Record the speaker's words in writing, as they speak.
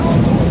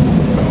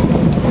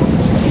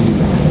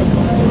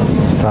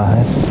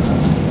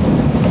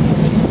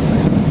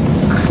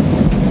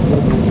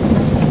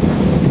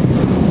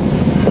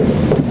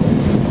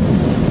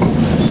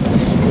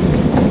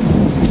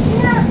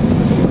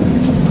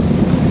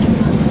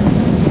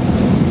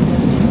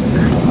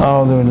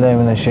أعوذ بالله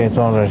من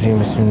الشيطان الرجيم.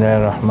 بسم الله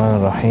الرحمن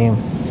الرحيم.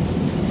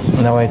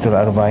 نويت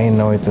الأربعين،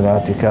 نويت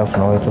الاعتكاف،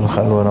 نويت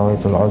الخلوة،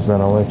 نويت العزلة،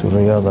 نويت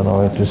الرياضة،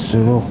 نويت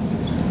السلوك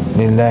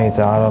لله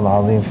تعالى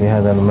العظيم في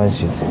هذا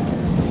المسجد.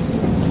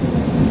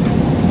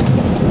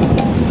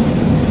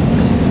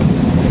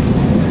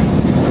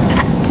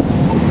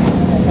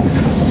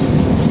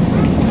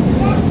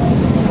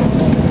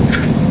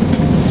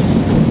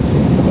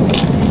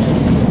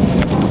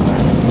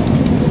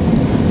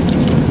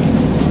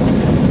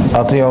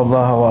 أطيعوا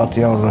الله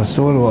وأطيعوا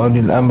الرسول وأولي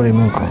الأمر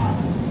منكم.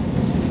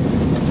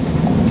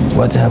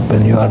 What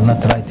happened? You are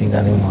not writing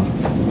anymore.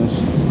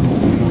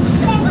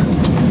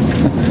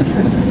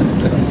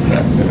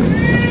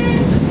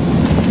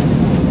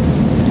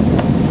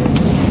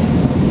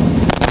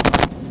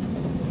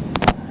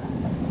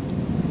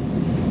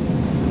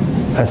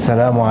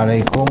 السلام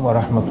عليكم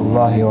ورحمة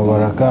الله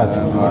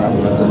وبركاته.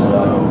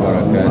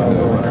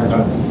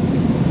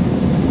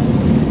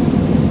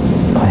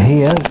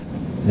 Here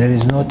there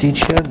is no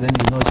teacher, there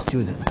is no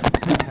student.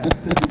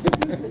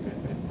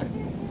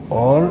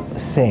 All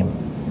same.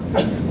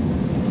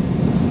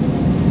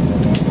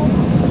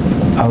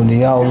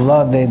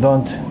 Awliyaullah, they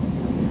don't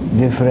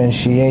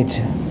differentiate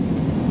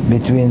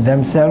between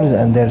themselves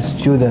and their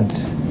students,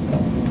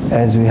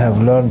 as we have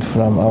learned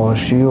from our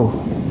shuyukh.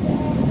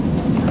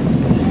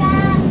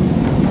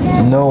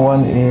 No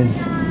one is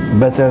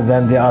better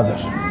than the other.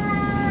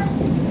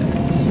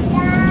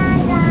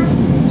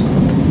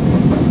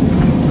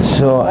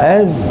 So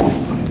as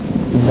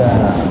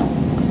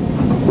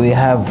we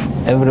have,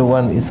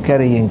 everyone is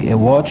carrying a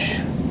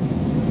watch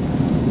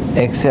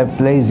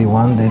except lazy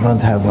one. They don't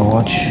have a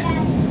watch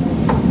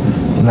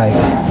like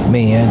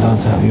me. I don't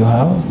have. You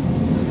have?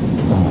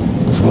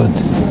 Oh, it's good.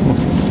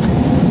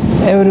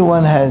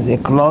 Everyone has a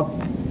clock.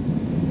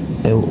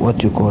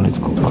 What you call it?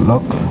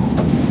 Clock?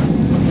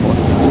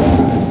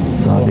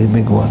 No, the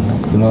big one.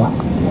 Clock.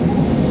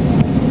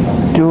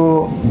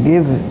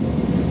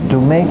 To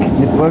make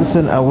the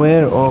person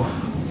aware of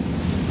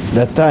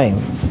the time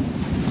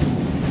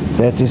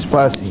that is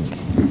passing.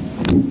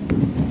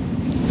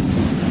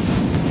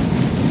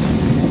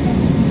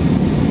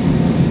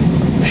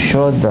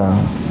 Show the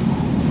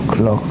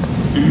clock.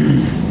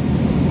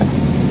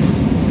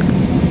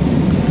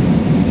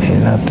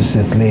 And not to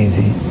sit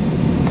lazy.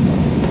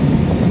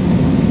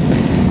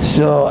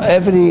 So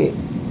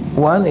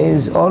everyone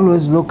is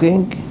always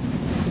looking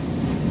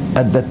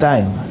at the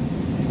time.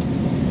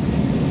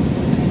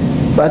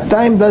 But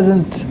time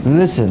doesn't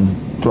listen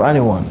to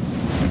anyone.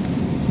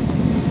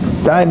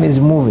 Time is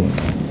moving.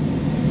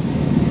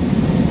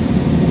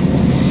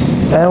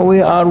 And we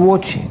are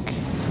watching.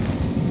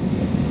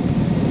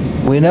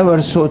 We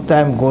never saw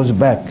time goes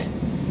back.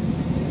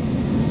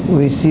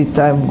 We see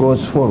time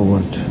goes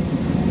forward.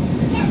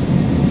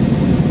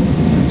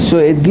 So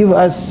it gives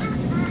us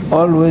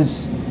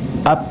always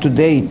up to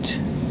date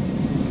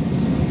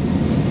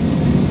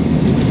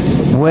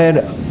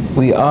where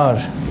we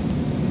are.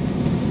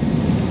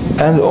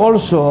 And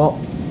also,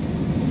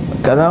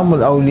 Kalam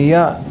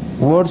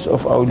al-Awliya, words of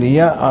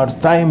Awliya are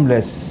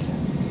timeless.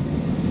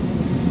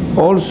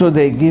 Also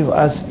they give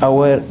us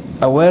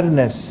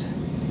awareness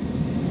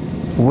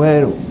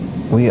where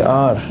we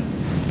are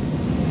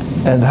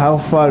and how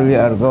far we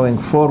are going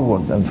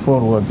forward and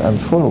forward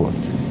and forward.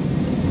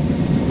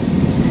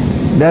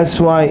 That's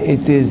why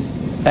it is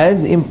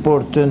as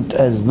important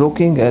as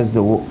looking at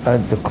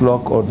the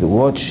clock or the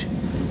watch.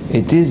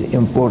 It is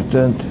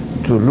important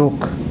to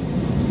look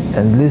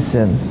and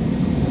listen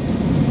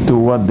to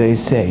what they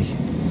say.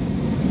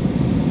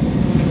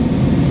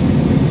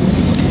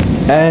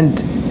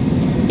 And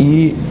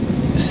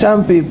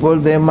some people,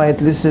 they might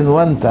listen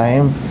one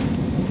time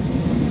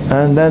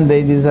and then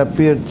they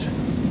disappeared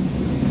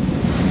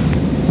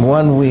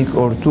 1 week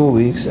or 2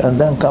 weeks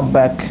and then come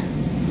back,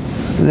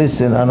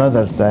 listen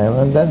another time,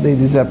 and then they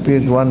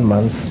disappeared 1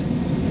 month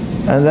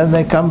and then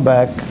they come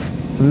back,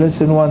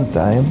 listen one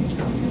time.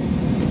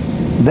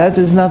 That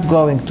is not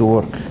going to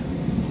work.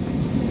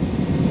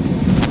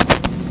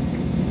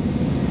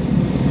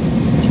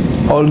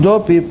 Although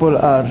people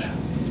are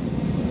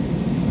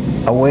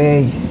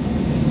away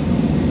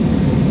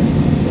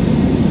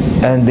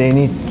and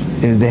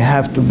if they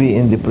have to be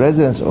in the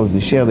presence of the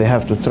Shaykh, they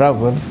have to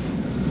travel.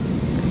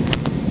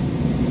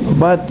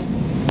 But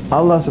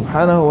Allah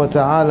subhanahu wa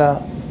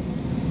ta'ala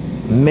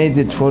made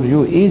it for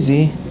you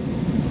easy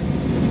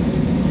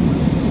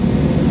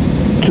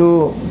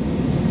to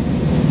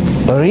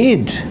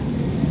read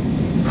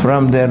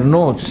from their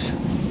notes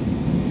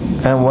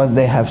and what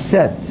they have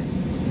said.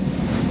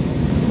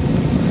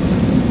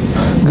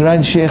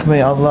 Grand Sheikh,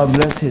 may Allah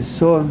bless his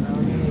soul,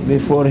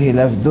 before he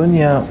left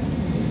dunya,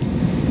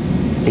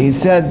 he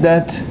said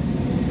that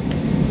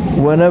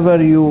whenever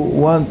you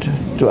want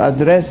to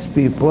address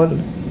people,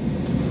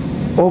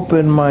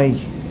 open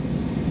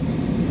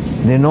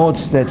the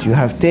notes that you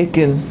have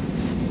taken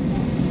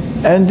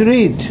and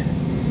read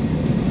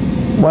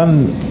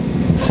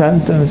 1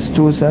 sentence,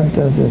 2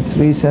 sentences,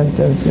 3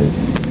 sentences,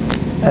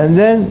 and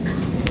then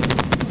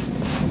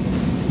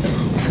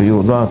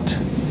فيوضات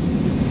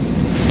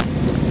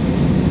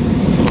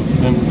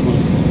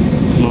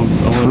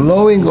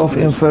flowing of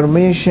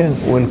information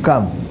will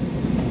come,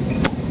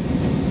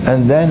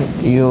 and then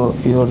your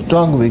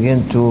tongue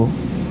begin to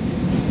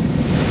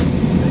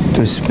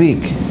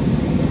speak.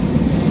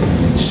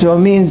 So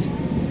means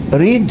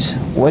read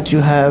what you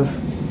have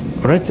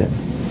written,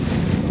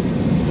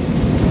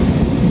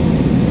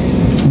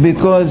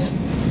 because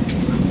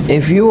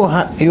if you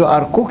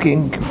are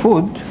cooking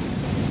food,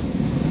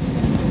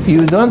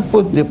 you don't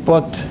put the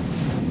pot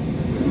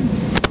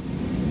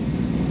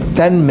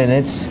 10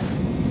 minutes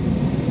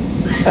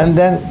and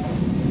then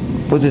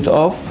put it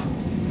off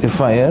the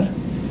fire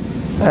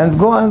and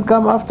go and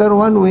come after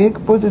 1 week,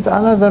 put it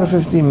another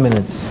 15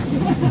 minutes.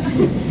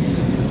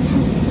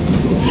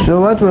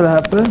 So what will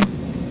happen?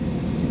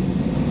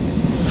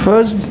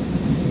 First,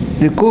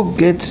 the cook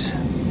gets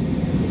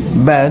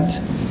bad,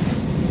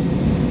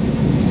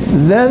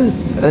 then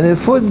the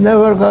food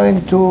never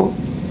going to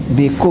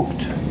be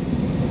cooked.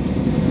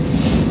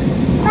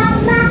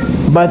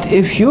 But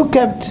if you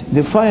kept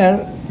the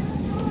fire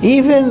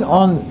even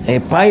on a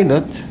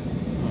pilot,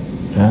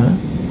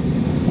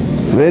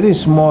 very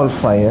small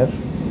fire,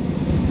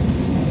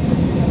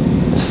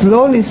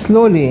 slowly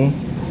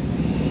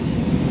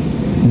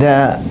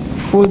the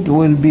food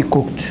will be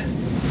cooked.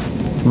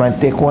 It might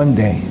take 1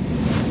 day.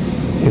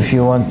 If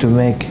you want to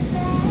make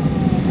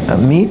a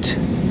meat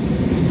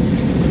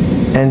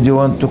and you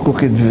want to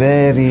cook it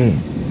very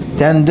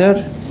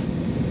tender,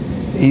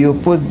 you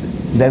put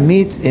the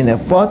meat in a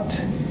pot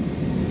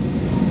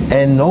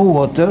and no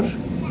water.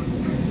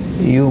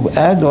 You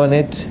add on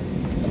it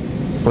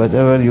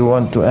whatever you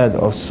want to add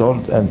of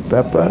salt and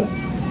pepper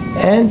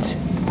and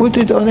put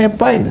it on a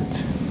pilot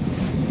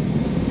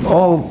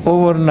all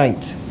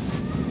overnight.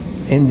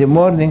 In the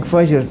morning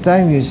Fajr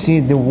time, you see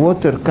the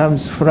water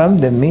comes from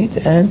the meat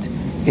and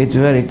it's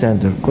very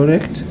tender,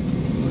 correct?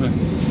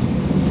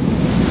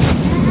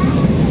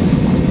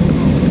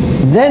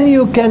 Then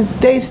you can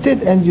taste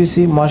it and you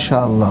see,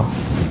 mashallah,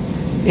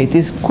 it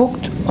is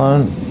cooked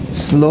on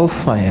slow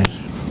fire.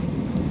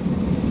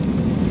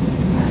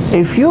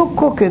 If you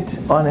cook it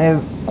on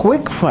a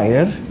quick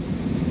fire,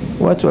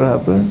 what will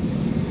happen?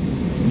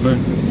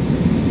 Burn.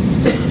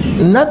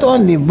 Not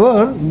only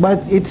burn,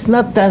 but it's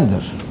not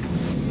tender.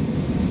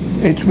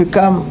 It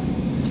become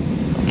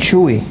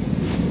chewy.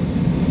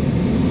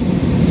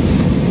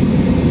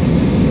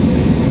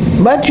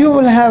 But you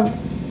will have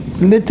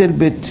little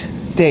bit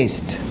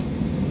taste.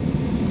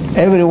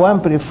 Everyone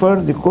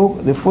prefer the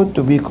food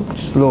to be cooked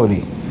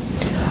slowly.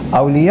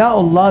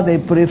 Awliyaullah, they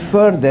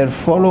prefer their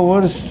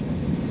followers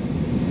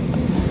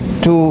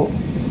to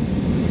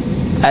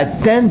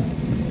attend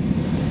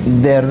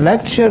their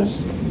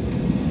lectures,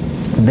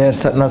 their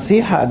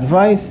nasiha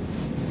advice,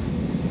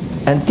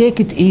 and take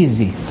it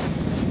easy.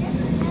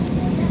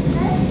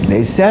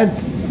 They said,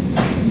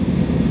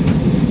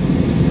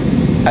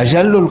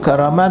 Ajallul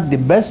Karamat, the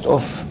best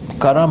of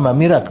karama,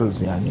 miracles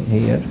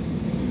here,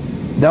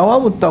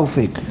 Dawam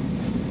al-Tawfiq.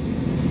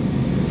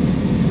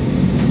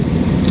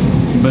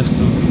 Best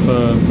of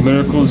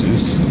miracles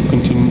is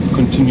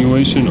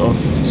continuation of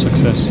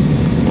success.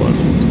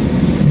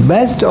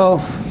 Best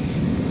of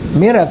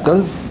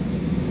miracles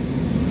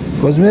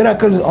was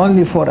miracles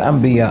only for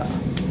Anbiya.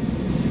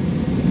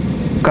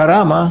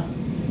 Karama,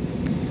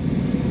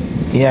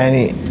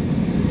 yani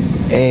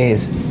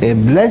a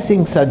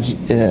blessing, such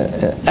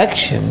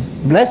action,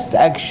 blessed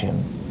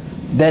action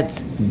that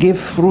give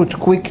fruit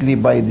quickly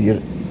by the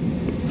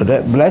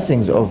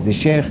blessings of the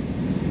Shaykh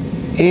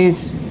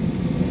is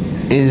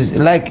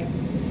like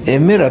a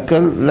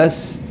miracle,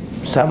 less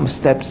some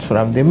steps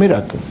from the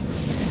miracle.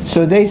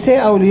 So they say,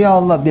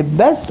 Awliyaullah, the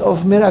best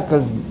of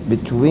miracles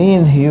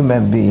between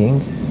human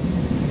beings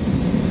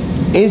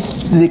is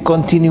the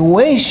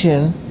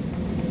continuation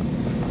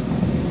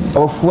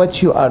of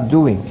what you are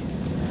doing.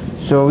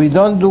 So we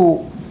don't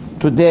do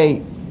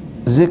today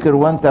zikr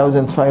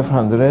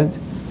 1500,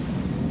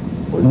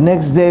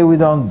 next day we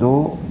don't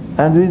do,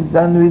 and we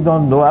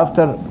don't do.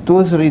 After 2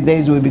 or 3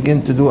 days we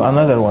begin to do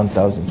another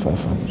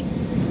 1500.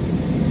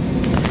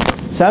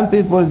 Some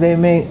people, they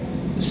may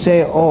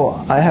say, oh,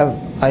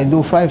 I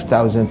do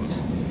 5,000,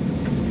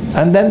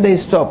 and then they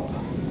stop.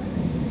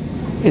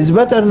 It's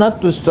better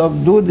not to stop.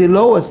 Do the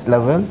lowest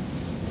level,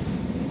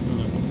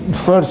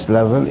 first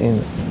level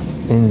in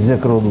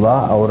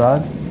zikrullah,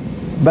 awrad,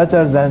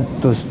 better than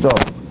to stop.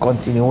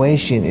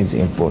 Continuation is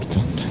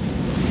important.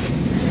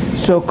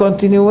 So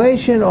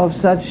continuation of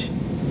such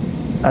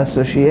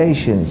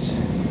associations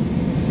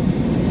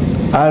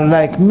are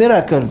like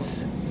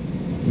miracles.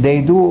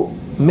 They do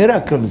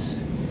miracles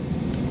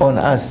on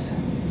us.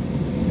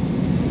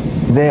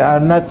 They are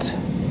not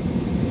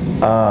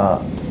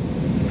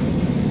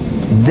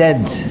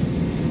dead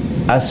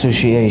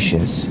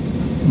associations,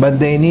 but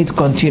they need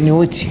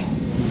continuity.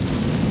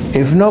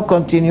 If no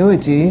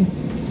continuity,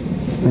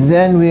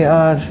 then we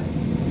are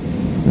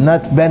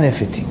not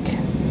benefiting.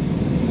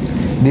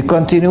 The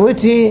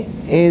continuity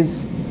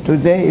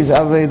today is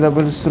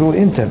available through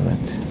internet.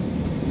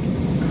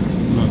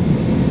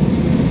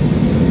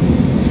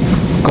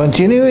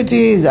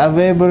 Continuity is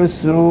available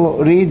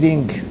through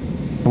reading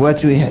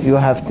what you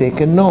have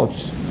taken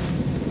notes.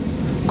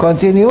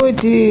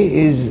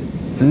 Continuity is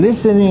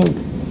listening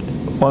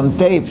on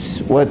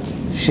tapes what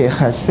Sheikh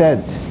has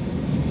said.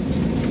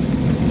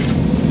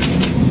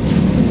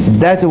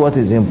 That's what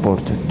is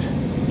important.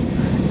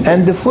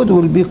 And the food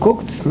will be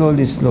cooked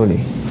slowly.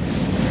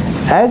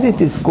 As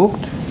it is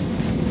cooked,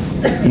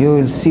 you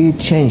will see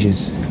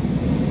changes.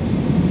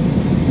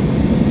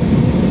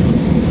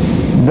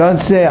 Don't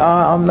say,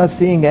 I'm not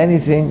seeing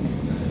anything.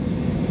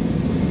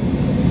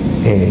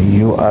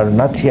 You are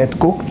not yet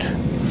cooked.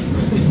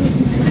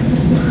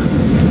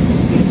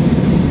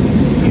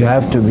 You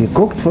have to be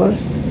cooked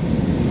first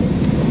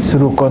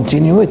through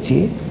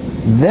continuity.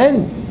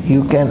 Then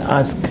you can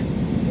ask,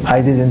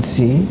 I didn't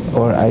see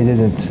or I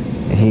didn't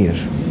hear.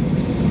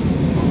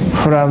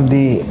 From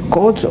the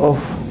quotes of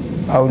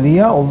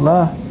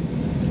Awliyaullah,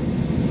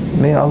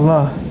 may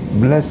Allah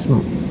bless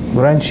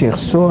Grand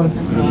Sheikh's soul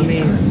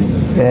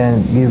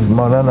and give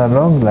Maulana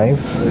long life.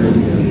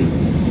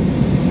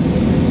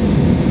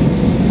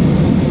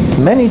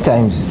 Many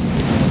times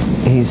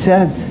he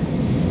said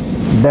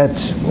that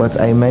what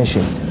I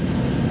mentioned,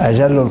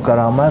 Ajallul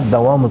Karamat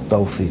Dawamut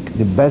Tawfiq,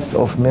 the best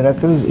of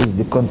miracles is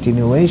the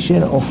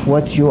continuation of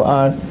what you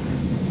are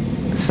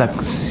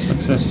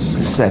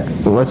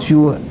what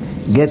you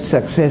get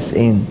success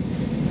in.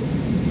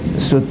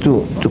 So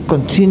to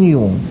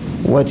continue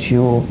what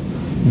you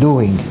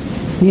doing.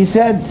 He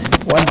said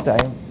one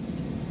time,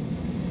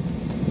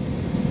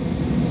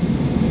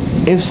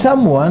 if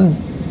someone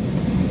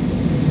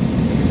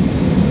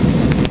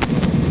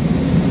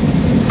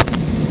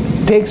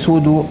takes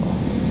wudu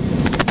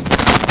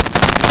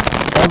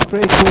and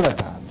prays 2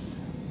 rak'ahs,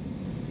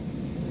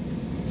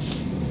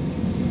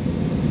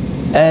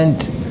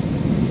 and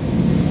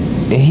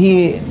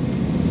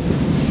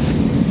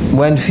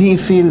when he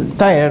feel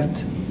tired,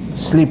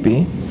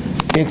 sleepy,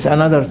 takes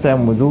another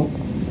time wudu,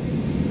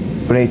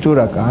 pray 2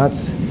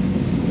 rak'ahs,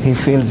 he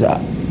feels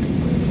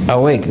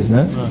awake, isn't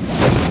it?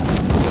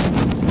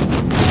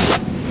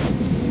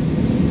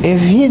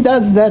 If he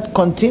does that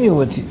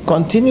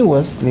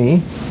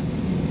continuously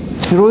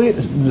through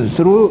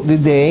the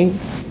day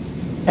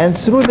and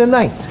through the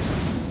night,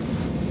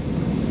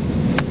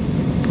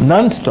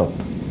 non-stop,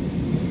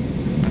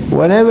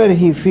 whenever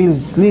he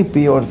feels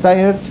sleepy or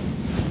tired,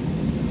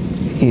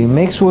 he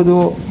makes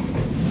wudu,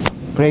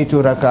 pray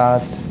 2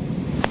 rak'ahs,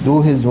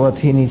 do what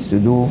he needs to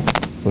do,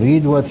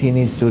 read what he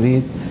needs to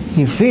read.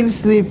 He feels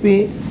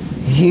sleepy,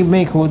 he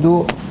make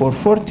wudu for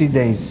 40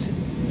 days.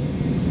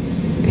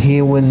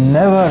 He will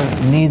never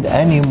need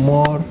any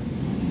more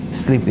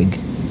sleeping.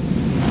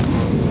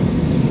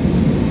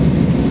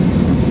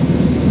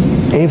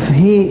 If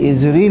he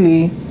is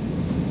really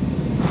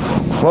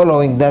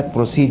following that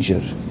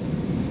procedure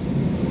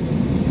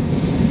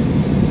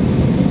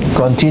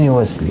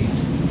continuously,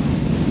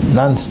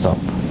 non-stop,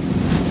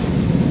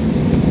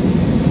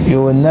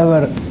 you will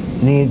never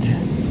need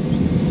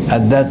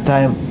at that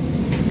time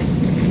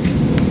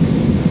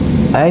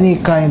any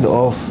kind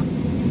of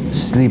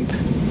sleep.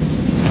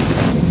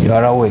 You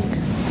are awake.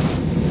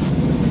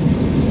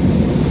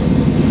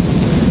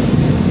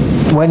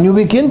 When you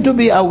begin to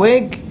be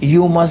awake,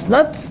 you must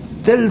not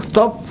still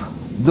stop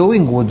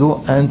doing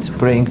wudu and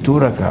praying 2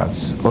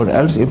 rak'ahs, or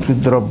else it will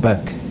drop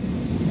back.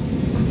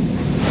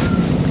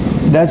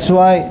 That's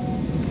why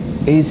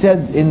he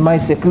said, in my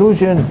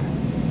seclusion,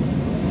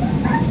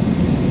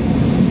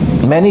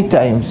 many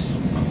times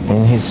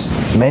in his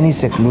many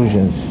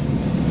seclusions,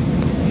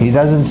 he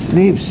doesn't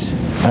sleep,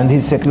 and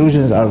his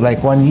seclusions are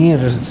like 1 year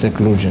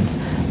seclusion,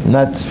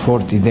 not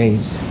 40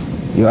 days.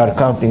 You are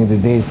counting the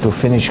days to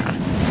finish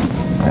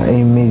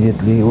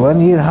immediately.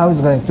 1 year, how is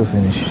it going to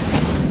finish?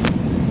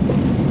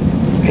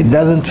 It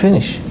doesn't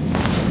finish.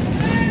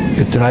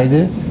 You tried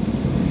it?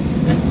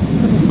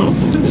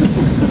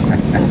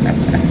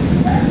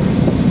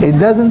 It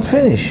doesn't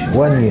finish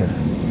 1 year.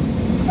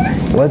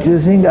 What do you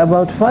think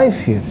about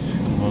 5 years?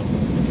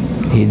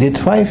 He did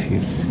 5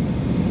 years.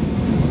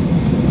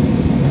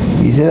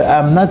 He said,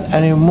 I'm not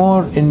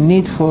anymore in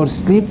need for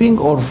sleeping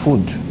or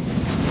food.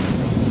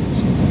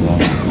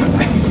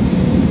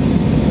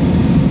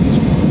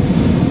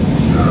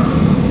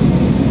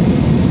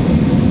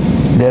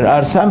 There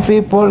are some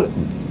people,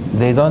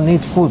 they don't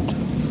need food,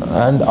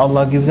 and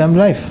Allah give them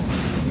life.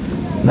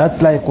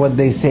 Not like what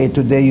they say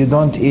today, you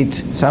don't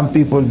eat. Some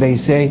people, they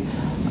say,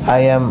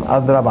 I am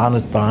adrab an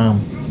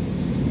al-ta'am.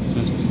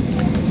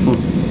 Food,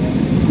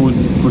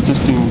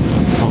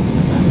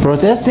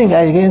 protesting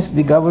against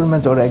the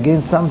government or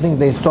against something,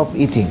 they stop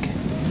eating.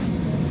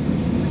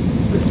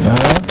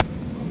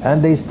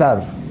 And they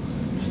starve.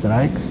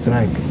 Strike.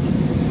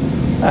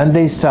 And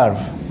they starve.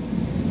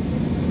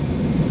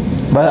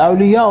 But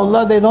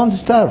awliyaullah, they don't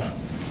starve,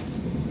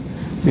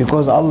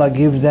 because Allah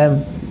gives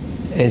them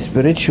a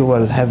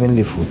spiritual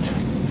heavenly food.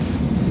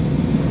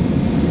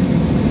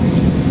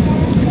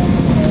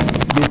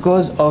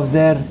 Because of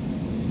their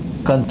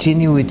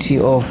continuity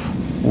of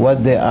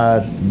what they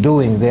are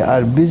doing. They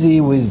are busy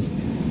with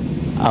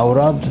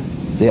awrad,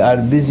 they are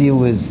busy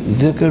with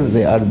zikr,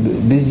 they are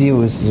busy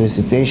with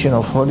recitation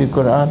of Holy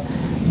Quran.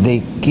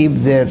 They keep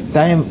their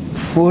time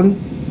full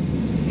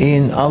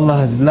in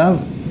Allah's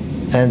love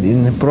and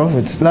in the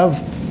Prophet's love,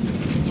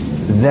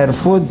 their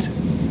food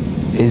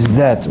is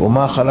that.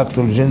 وَمَا خَلَقْتُ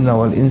الْجِنَّ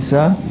وَالْإِنسَ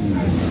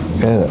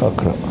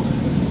أَقْرَأ.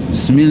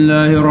 بسم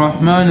الله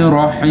الرحمن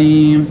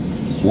الرحيم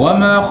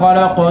وما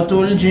خلقت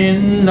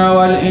الجن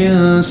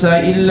والإنس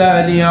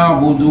إلا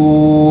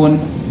ليعبدون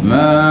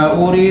ما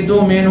أريد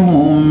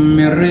منهم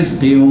من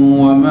رزق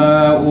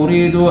وما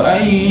أريد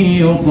أن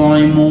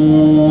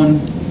يطعمون.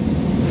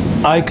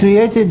 I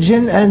created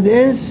jinn and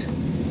ins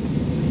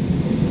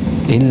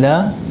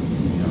إلا,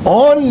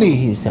 only,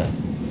 he said,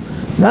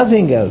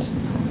 nothing else,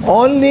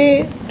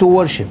 only to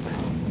worship.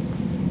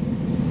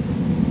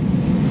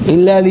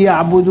 إلا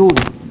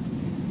ليعبدون.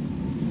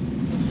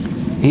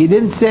 He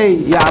didn't say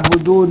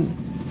يعبدون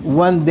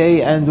one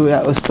day and we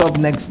stop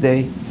next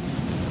day,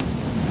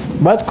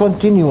 but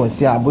continuous.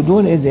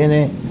 يعبدون is in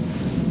a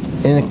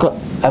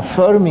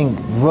affirming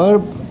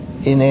verb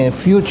in a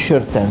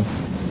future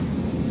tense.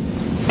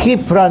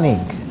 Keep running.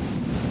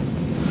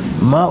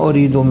 ما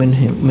أريد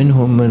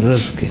منهم من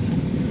رزق.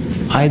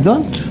 I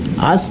don't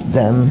ask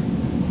them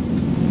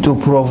to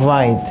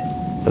provide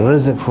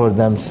rizq for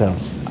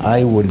themselves.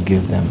 I will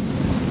give them.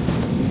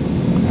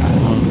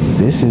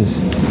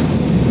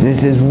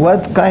 This is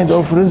what kind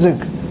of rizq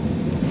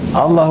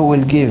Allah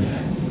will give.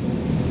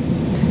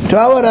 To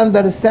our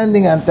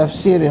understanding and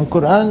tafsir in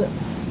Quran,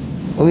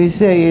 we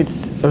say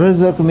it's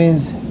rizq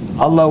means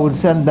Allah will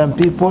send them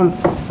people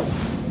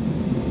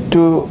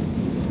to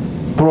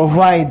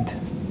provide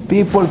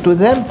people to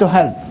them to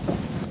help.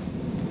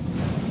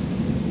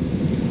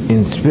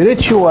 In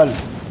spiritual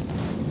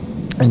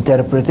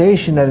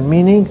interpretational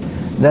meaning,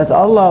 that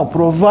Allah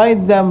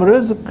provide them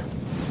rizq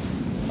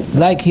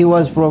like He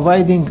was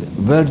providing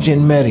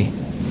Virgin Mary.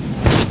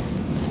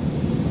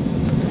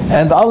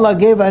 And Allah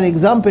gave an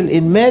example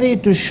in Mary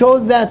to show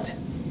that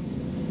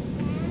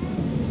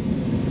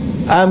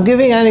I'm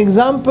giving an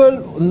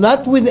example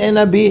not with a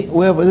Nabi,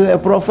 with a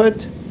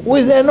prophet,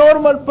 with a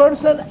normal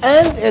person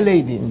and a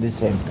lady in the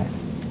same time.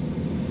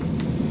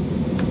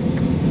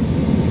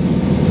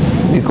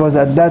 Because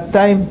at that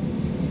time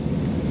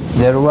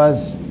there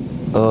was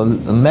a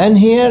man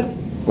here,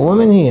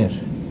 woman here.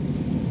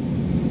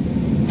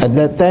 At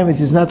that time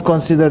it is not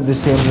considered the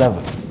same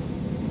level.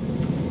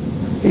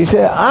 He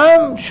said,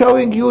 I'm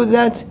showing you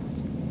that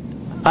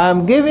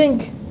I'm giving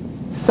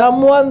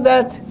someone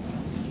that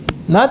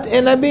not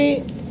a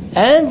Nabi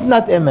and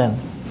not a man,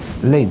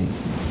 lady.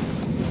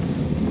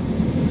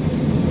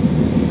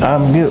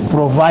 I'm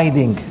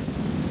providing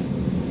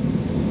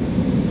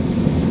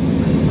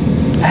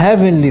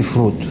heavenly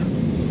fruit.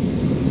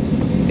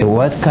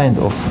 What kind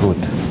of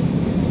fruit?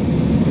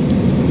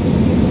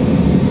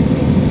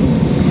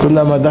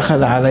 كلما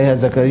دخل عليها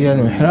زكريا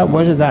المحراب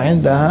وجد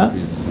عندها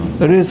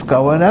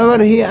رزقا.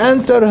 Whenever he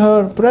entered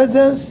her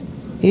presence,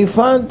 he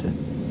found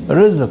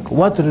rizq.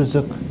 What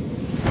rizq?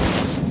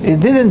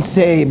 It didn't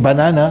say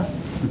banana.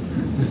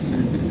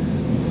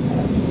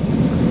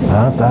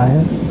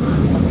 Tahir?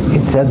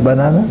 It said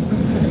banana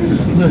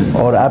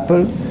or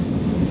apples.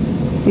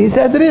 He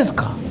said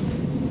rizq.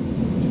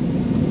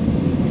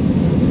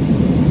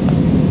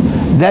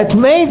 That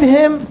made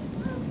him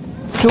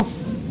to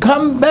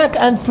come back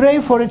and pray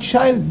for a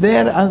child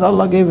there, and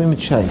Allah gave him a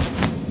child.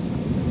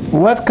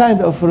 What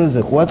kind of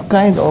rizq? What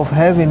kind of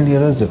heavenly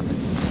rizq?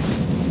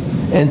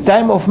 In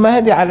time of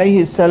Mahdi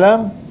alayhi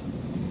salam,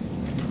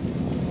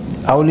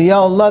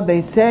 awliyaullah,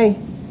 they say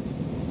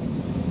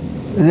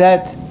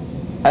that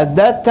at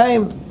that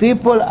time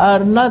people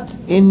are not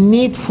in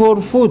need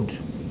for food.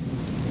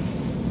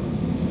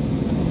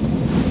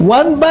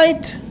 One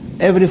bite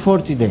every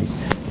 40 days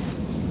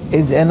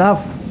is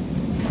enough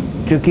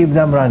to keep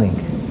them running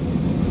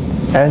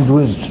and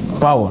with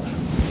power.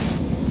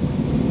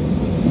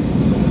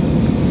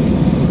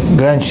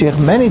 Grand Sheikh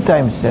many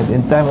times said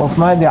in time of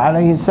Mahdi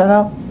alayhi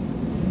salam,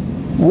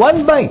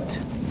 one bite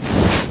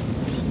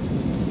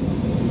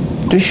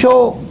to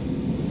show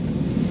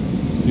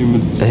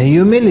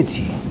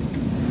humility,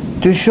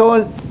 to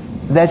show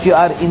that you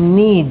are in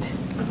need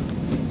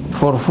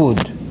for food,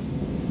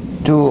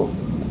 to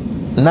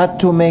not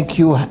to make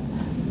you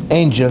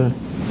angel.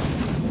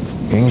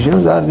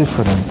 Angels are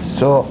different.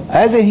 So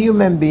as a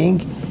human being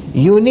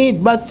you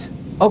need, but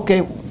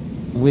okay,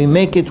 we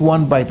make it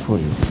one bite for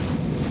you.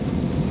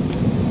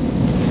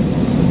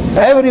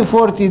 Every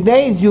 40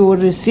 days you will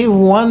receive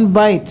one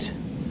bite.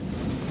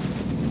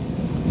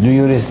 Do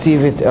you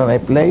receive it on a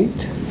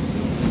plate?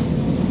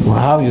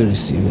 How you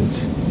receive it?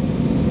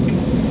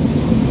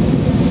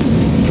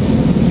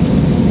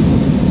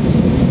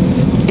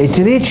 It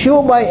reaches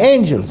you by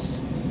angels.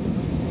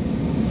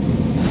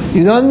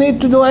 You don't need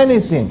to do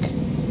anything.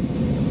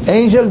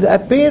 Angels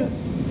appear,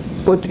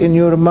 put in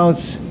your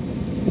mouth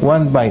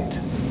one bite.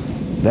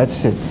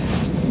 That's it.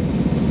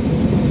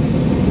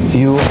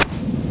 You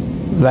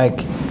like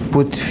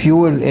put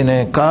fuel in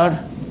a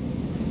car,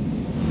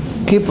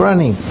 keep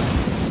running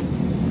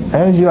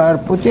as you are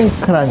putting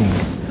running.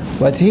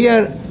 But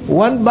here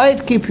one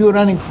bite keep you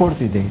running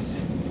 40 days.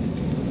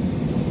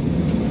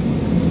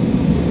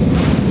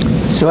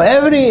 So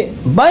every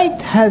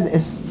bite has a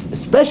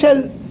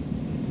special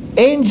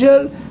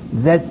angel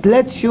that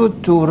lets you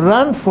to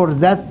run for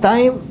that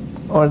time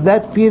or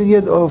that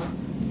period of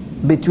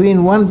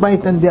between one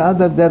bite and the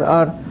other. There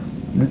are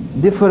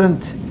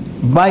different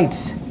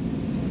bites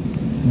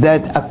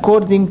that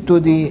according to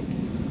the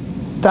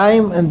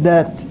time and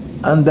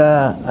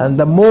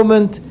the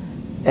moment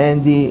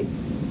and the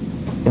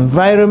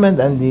environment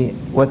and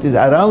what is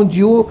around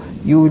you,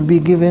 you will be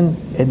given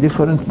a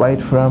different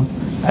bite from,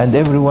 and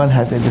everyone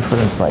has a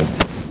different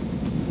bite.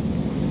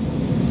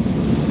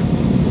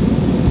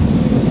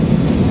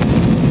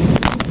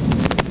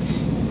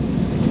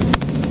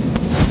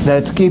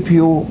 That keep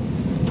you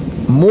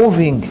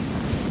moving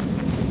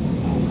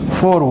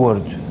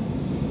forward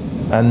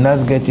and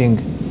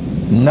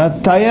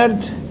not tired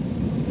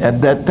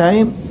at that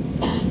time,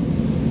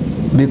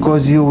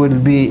 because you will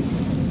be,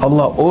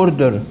 Allah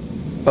order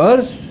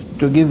earth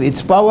to give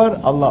its power,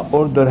 Allah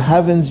order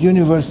heavens,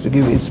 universe to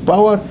give its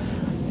power,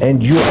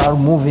 and you are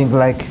moving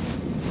like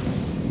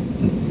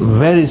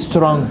very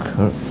strong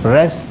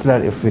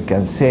wrestler, if we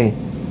can say.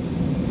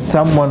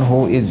 Someone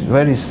who is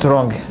very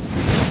strong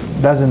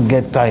doesn't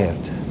get tired.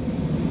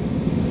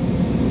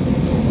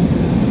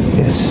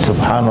 Yes,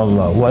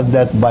 subhanallah, what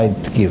that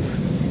bite give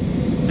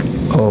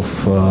of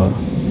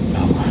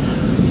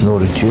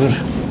nourriture.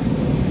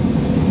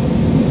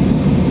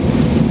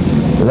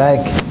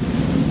 Like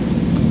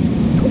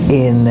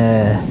in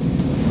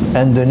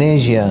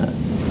Indonesia,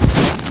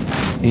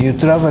 you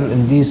travel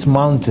in these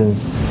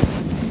mountains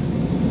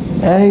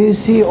and you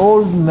see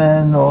old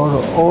men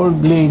or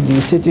old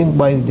lady sitting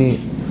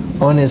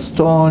on a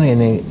stone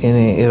in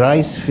a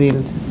rice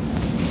field.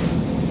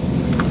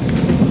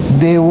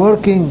 They're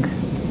working.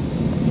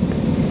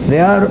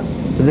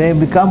 They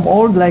become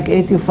old, like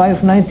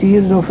 85, 90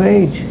 years of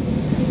age.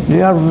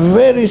 They are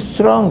very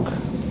strong.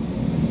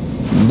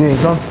 They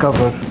don't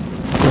cover.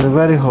 They're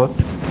very hot.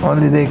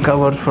 Only they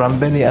cover from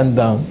belly and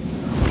down.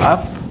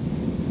 Up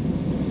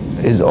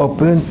is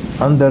open,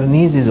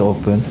 underneath is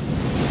open.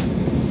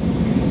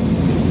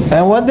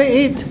 And what they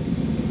eat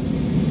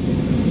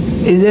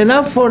is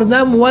enough for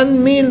them,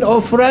 one meal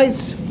of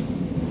rice,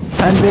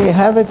 and they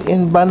have it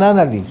in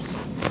banana leaves.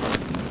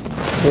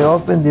 They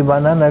open the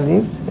banana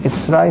leaves,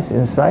 it's rice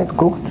inside,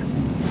 cooked,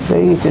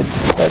 they eat it,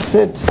 that's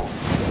it.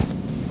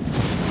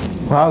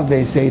 How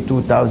they say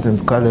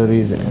 2,000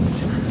 calories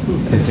and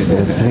it's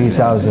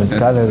 3,000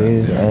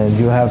 calories, and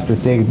you have to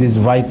take this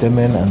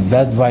vitamin and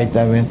that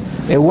vitamin.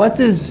 And what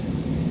is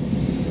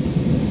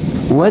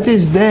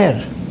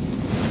there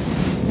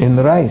in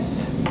rice?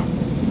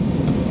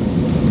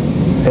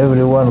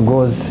 Everyone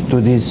goes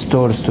to these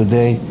stores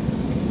today,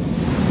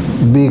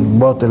 big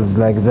bottles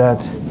like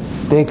that.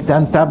 Take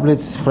 10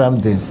 tablets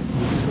from this,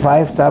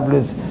 5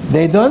 tablets.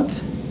 They don't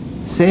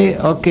say,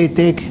 okay,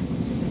 take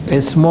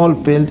a small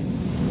pill.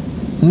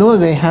 No,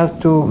 they have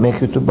to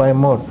make you to buy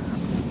more.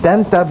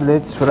 10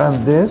 tablets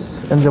from this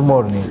in the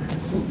morning,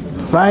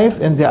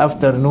 5 in the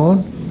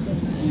afternoon,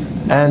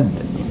 and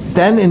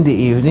 10 in the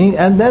evening,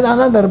 and then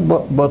another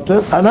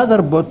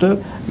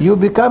bottle. You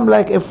become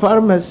like a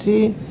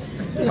pharmacy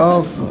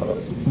of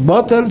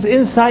bottles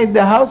inside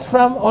the house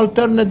from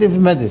alternative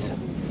medicine.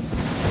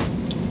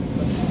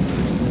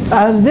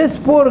 And this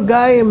poor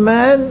guy,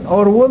 man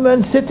or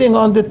woman, sitting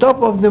on the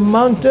top of the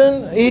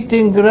mountain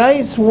eating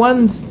rice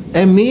once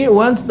a meal,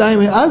 once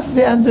time. Ask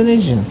the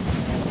Indonesian.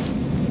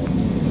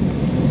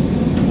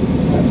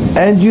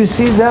 And you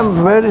see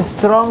them very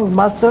strong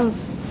muscles,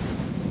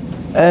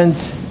 and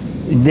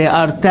they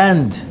are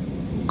tanned,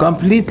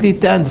 completely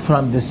tanned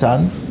from the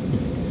sun,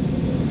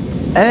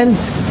 and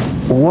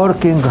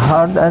working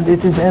hard, and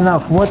it is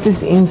enough. What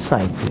is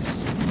inside this?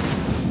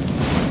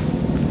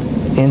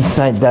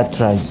 Inside that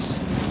rice?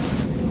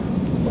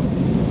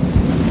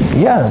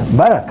 Yeah,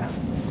 barakah.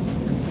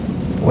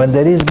 When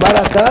there is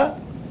barakah,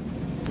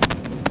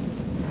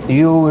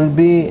 you will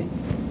be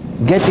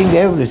getting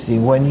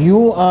everything. When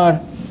you are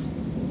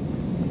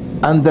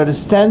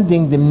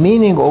understanding the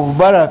meaning of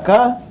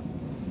barakah,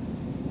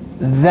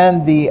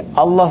 then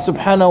Allah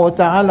subhanahu wa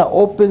ta'ala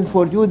open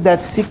for you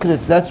that secret.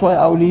 That's why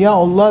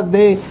awliyaullah,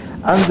 they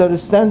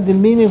understand the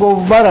meaning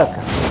of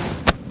barakah.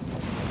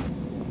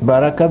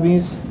 Barakah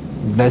means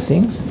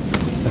blessings,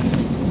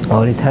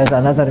 or it has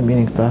another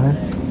meaning,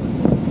 Tahir?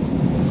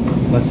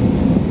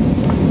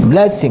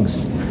 Blessings.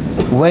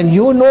 When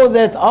you know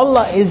that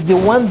Allah is the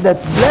one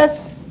that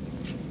bless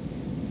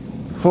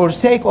for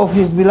sake of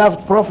His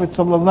beloved Prophet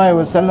sallallahu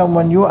alaihi wasallam,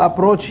 when you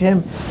approach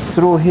him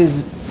through his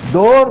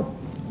door,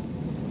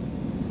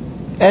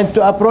 and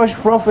to approach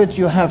Prophet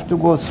you have to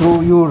go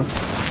through your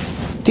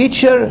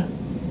teacher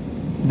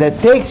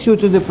that takes you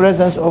to the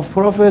presence of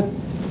Prophet.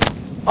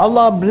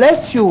 Allah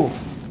bless you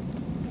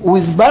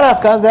with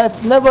barakah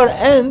that never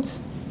ends,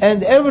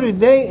 and every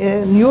day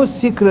a new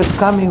secret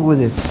coming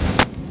with it.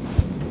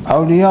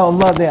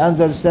 Awliyaullah, they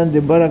understand the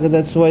barakah.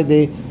 That's why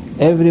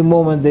every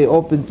moment they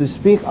open to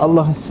speak,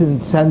 Allah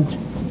send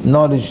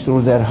knowledge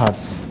through their hearts.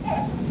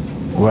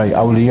 Why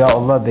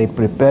awliyaullah, they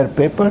prepare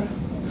paper?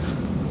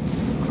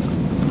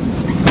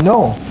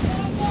 No.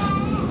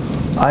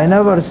 I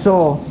never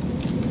saw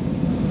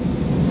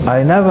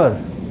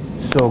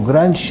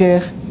Grand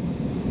Sheikh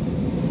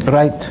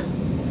write.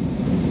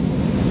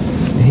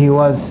 He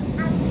was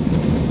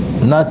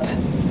not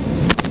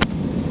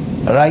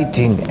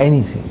writing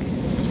anything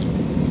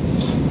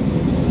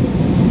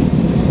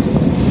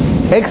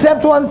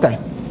except one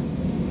time.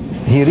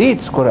 He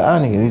reads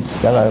Quran, he reads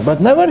Salah,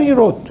 but never he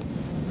wrote.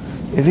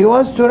 If he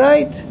wants to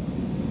write,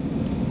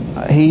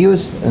 he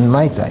used, in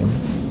my time,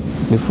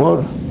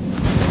 before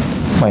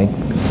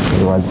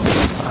he was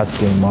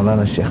asking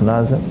Maulana Sheikh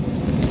Nazim,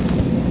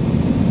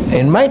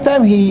 in my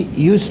time he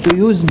used to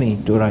use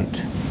me to write.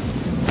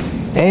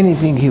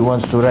 Anything he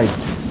wants to write,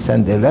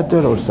 send a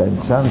letter or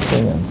send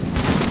something.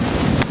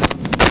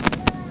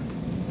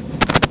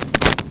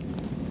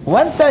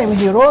 One time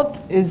he wrote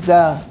is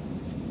the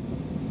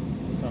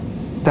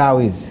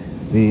Tawiz,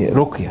 the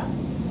Ruqya,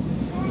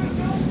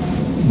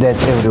 that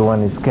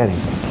everyone is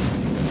carrying.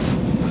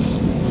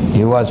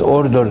 He was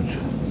ordered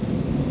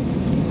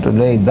to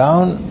lay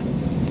down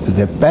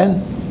the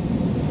pen,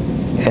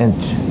 and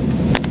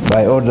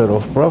by order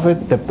of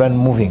Prophet, the pen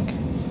moving,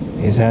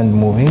 his hand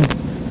moving,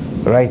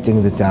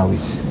 writing the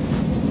Tawiz.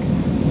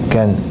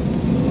 Can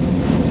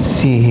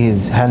see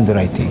his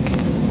handwriting.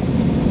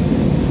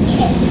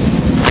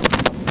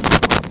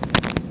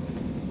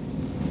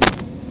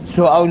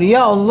 So awliya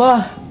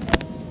Allah,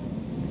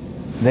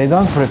 they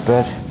don't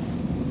prepare.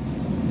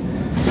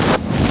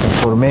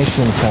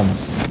 Information comes.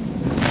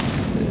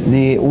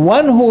 The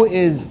one who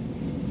is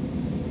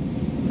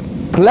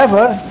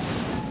clever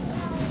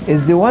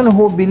is the one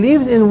who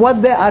believes in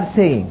what they are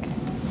saying.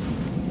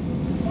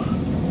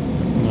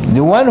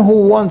 The one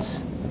who wants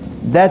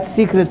that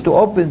secret to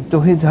open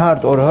to his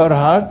heart or her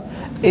heart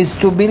is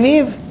to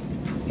believe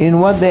in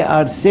what they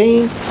are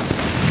saying.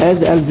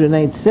 As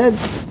Al-Junayd said,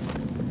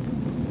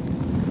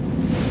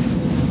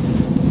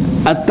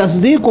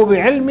 التصديق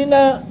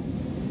بعلمنا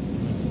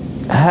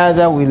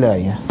هذا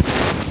ولاية.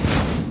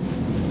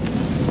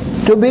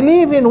 To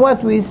believe in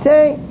what we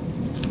say,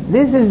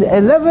 this is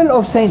a level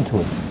of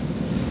sainthood.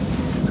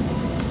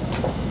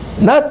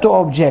 Not to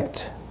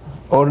object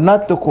or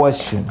not to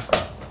question,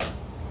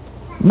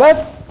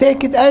 but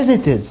take it as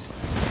it is.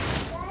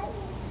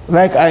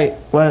 Like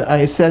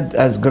I said,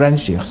 as Grand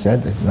Sheikh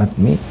said, it's not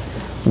me,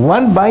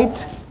 one bite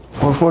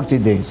for 40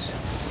 days.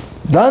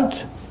 Don't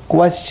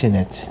question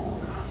it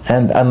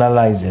and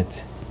analyze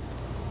it.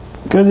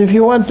 Because if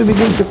you want to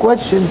begin to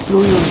question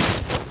through your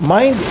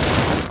mind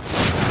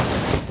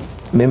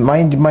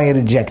might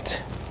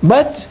reject.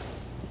 But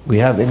we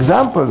have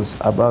examples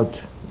about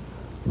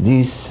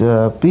these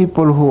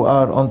people who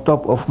are on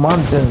top of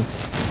mountains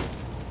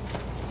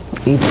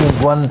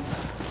eating one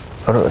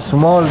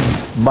small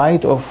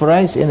bite of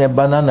rice in a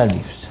banana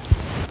leaves.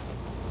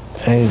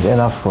 Is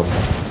enough for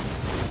them.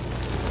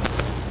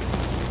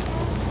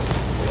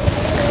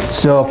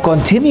 So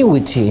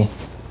continuity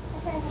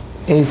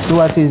is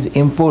what is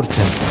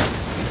important.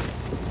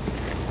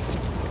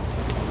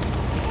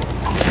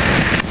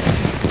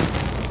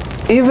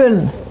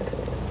 Even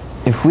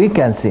if we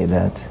can say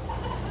that,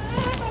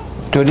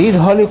 to read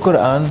Holy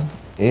Quran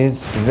is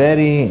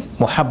very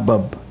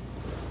muhabbab,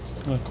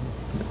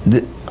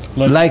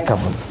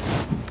 likable.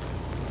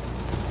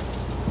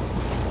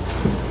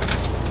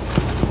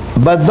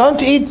 But don't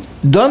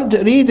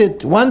read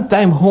it one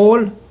time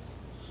whole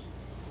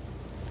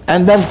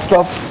and then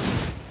stop.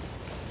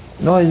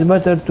 No, it's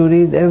better to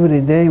read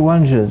every day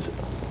one juz,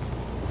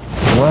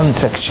 one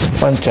section,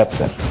 one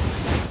chapter,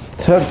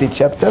 30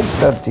 chapters,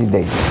 30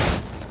 days.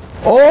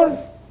 Or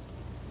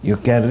you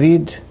can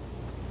read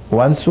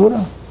one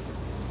surah,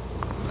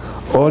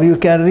 or you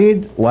can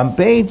read one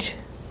page,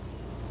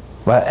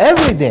 but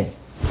every day.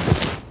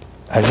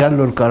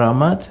 Ajallul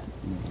Karamat,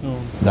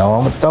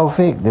 Dawam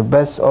al-Tawfiq, the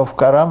best of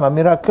Karama,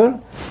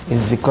 miracle,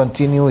 is the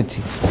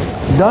continuity.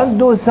 Don't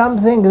do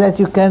something that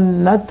you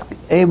cannot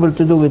able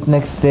to do it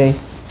next day.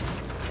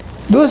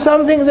 Do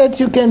something that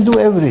you can do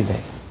every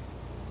day.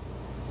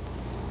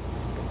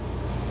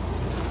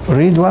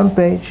 Read one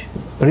page,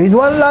 read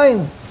one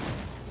line.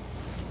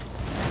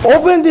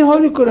 Open the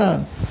Holy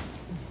Quran.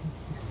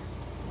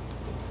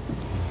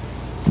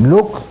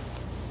 Look.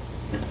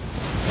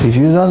 If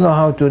you don't know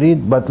how to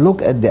read, but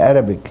look at the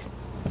Arabic.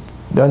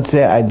 Don't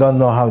say, I don't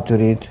know how to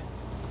read.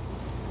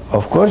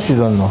 Of course you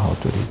don't know how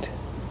to read.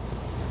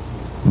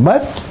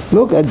 But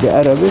look at the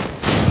Arabic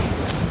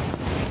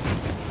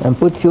and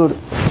put your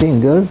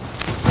finger,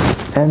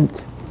 and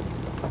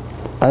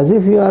as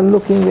if you are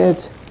looking at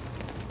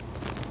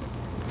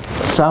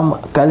some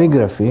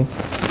calligraphy,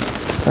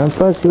 and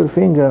pass your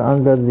finger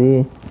under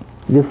the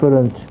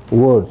different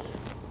words.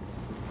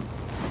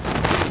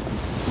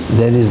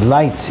 There is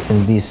light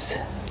in these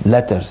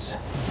letters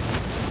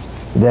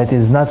that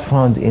is not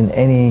found in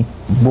any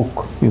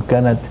book. You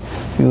cannot,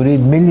 you read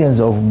millions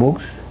of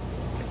books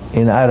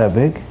in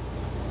Arabic.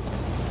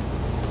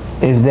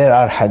 If there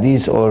are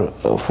hadith or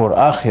for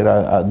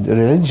akhirah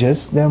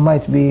religious, there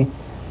might be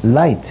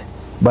light.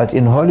 But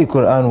in Holy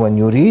Quran, when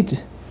you read,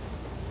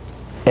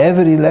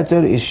 every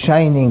letter is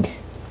shining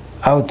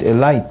out a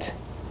light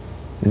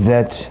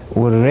that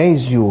will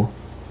raise you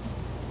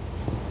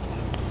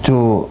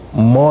to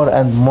more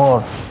and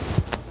more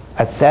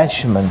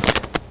attachment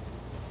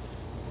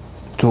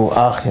to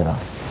akhirah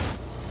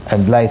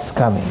and light's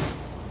coming.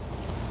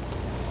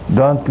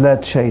 Don't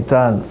let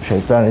shaitan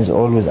is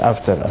always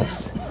after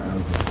us.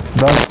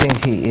 Don't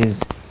think he is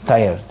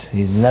tired.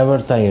 He's never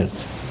tired.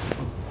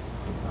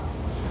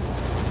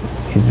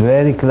 He's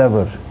very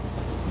clever,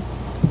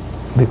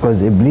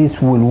 because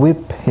Iblis will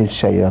whip his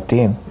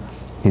shayateen,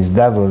 his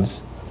devils,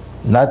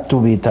 not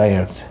to be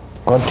tired.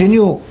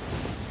 Continue,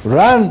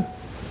 run.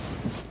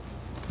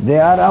 They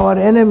are our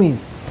enemies.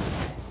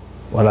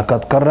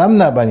 وَلَقَدْ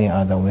كَرَّمْنَا بَنِي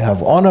آدَمَ. We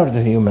have honored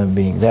the human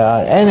being. They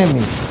are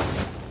enemies.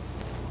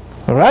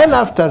 Run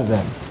after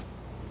them.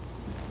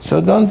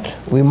 So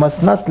we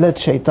must not let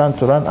shaitan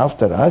to run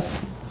after us.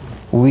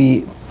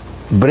 We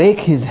break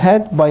his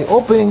head by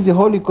opening the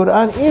Holy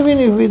Quran. Even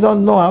if we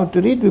don't know how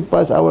to read, we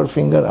pass our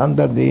finger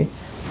under the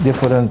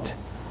different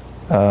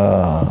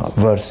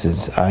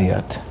verses,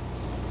 ayat.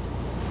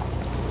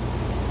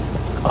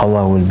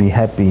 Allah will be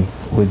happy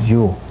with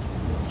you,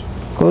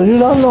 because you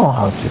don't know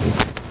how to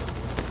read.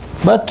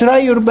 But try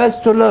your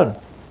best to learn.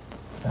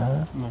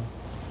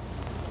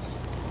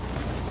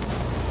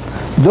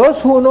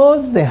 Those who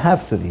know, they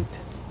have to read.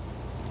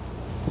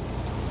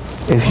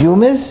 If you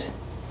miss,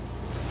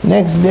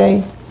 next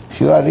day, if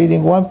you are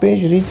reading 1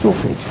 page, read 2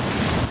 pages.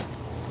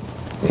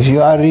 If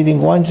you are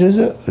reading 1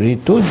 juz',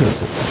 read 2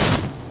 juz'.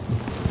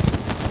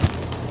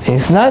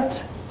 If not,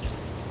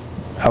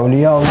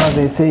 awliyaullah,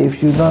 they say,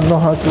 if you don't know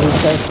how to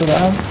recite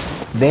Quran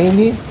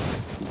daily,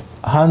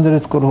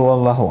 100 Qul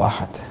Huwallahu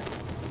Ahad.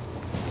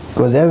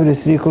 Because every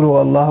 3 Qul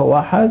Huwallahu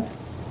Ahad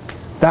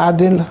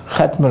ta'dil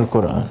khatm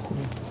al-Quran.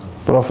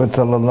 Prophet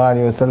sallallahu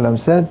alayhi wa sallam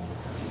said,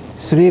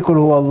 3 Qul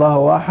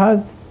Huwallahu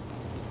Ahad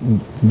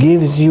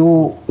gives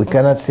you, we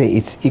cannot say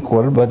it's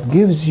equal, but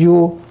gives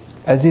you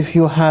as if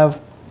you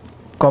have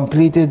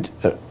completed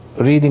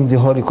reading the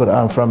Holy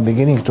Quran from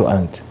beginning to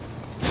end.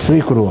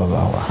 3 Qul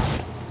Huwallahu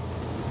Ahad.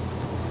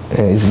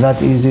 It's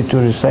not easy to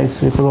recite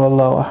 3 Qul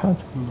Huwallahu Ahad.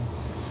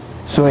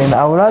 So in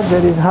awrad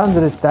there is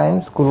 100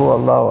 times Qul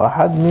Huwallahu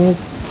Ahad, means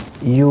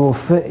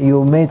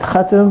you made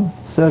khatam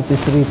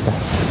 33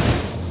 times.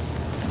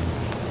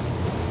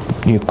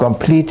 You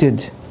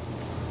completed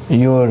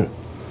your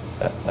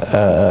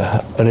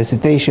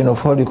recitation of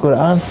Holy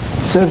Quran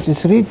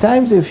 33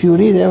 times. If you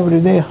read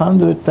every day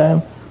 100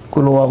 times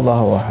Qul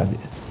Huwallahu Ahad,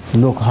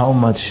 look how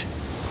much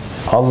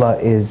Allah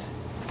is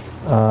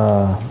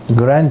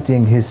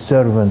granting His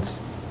servants.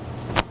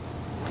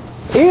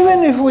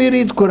 Even if we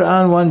read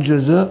Quran 1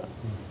 juz',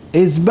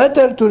 it's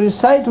better to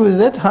recite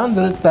with it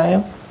 100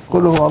 times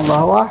Qul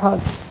Huwallahu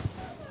Ahad,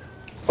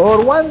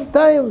 or 1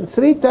 time,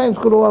 3 times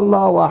Qul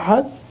Huwallahu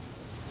Ahad,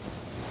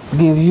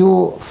 give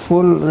you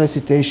full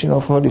recitation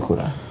of Holy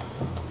Quran.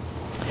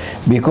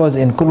 Because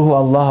in Qul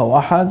Huwallahu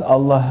Ahad,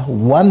 Allah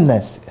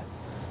oneness.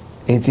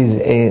 It is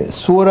a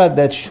surah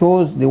that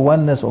shows the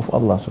oneness of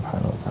Allah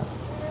subhanahu wa ta'ala.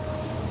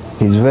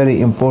 It's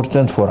very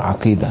important for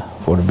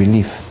aqidah, for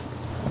belief.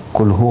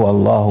 Qul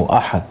Huwallahu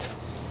Ahad.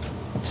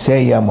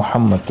 Say Ya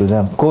Muhammad to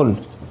them, Qul.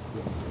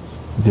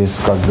 This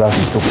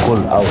Qaddafi took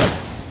Qul out.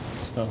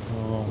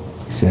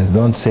 He says,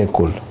 don't say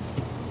Qul.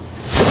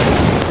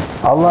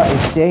 Allah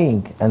is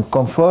saying and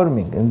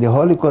confirming in the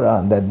Holy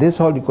Quran that this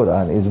Holy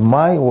Quran is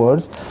my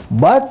words,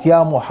 but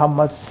Ya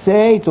Muhammad,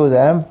 say to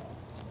them,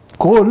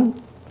 Qul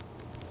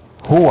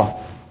Huwa.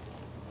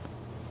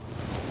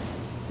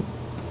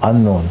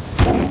 Unknown.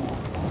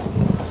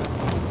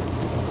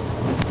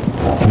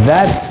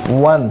 That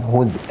one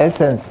whose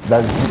essence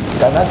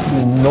cannot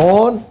be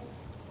known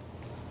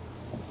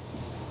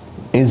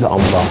is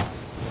Allah.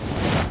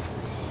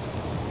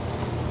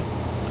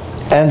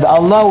 And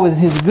Allah, with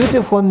His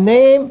beautiful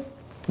name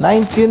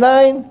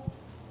 99,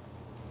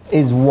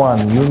 is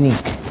one,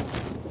 unique.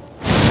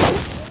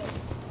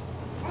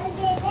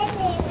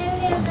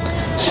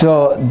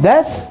 So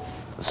that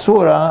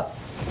surah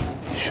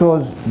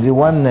shows the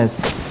oneness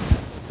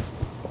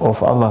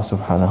of Allah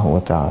subhanahu wa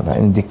ta'ala,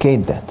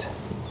 indicate that.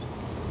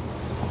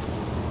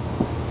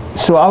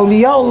 So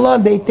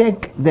awliyaullah, they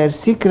take their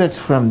secrets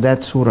from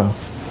that surah,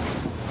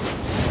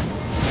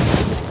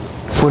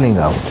 pulling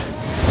out.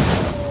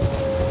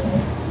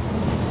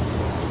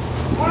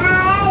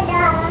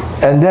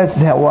 And that's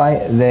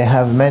why they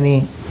have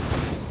many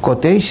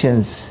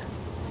quotations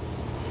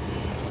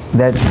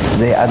that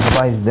they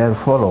advise their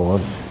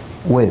followers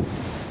with.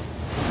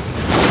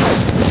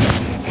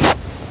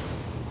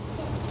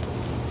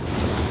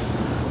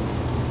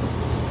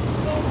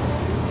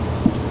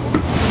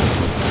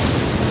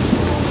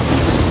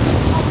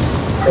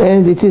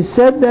 And it is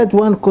said that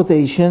one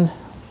quotation,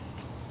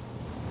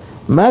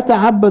 ما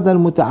تعبد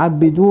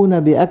المتعبدون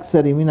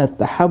بأكثر من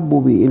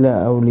التحبب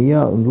إلى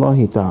أولياء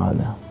الله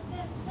تعالى.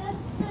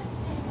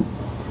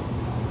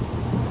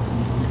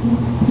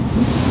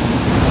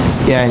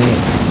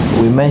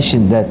 يعني, we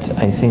mentioned that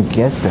I think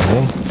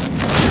yesterday,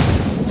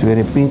 to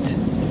repeat,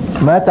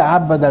 ما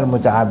تعبد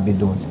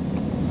المتعبدون.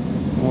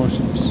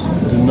 Worshippers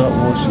did not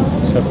worship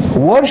except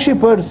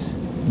Worshippers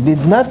did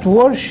not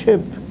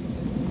worship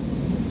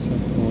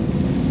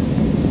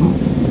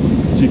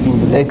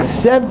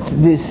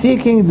seeking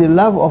seeking the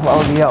love of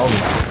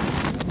awliyaullah.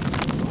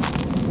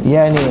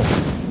 Yani,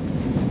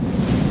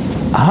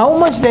 how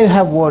much they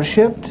have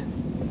worshipped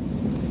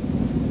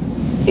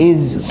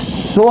is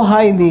so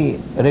highly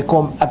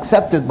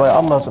accepted by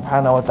Allah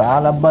subhanahu wa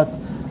ta'ala, but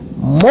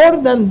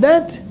more than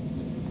that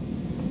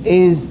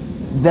is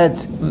that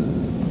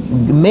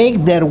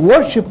make their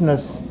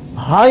worshipness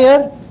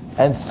higher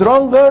and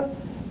stronger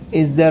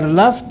is their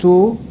love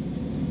to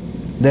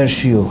their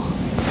shuyukh,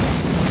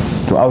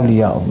 to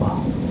awliya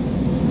Allah.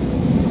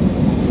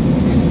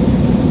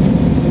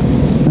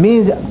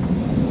 Means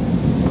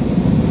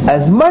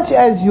as much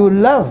as you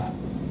love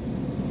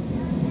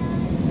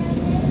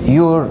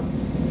your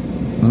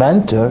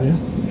mentor,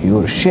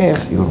 your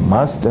sheikh, your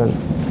master,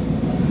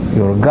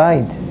 your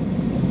guide,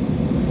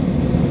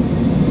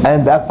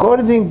 and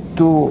according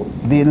to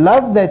the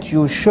love that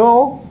you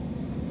show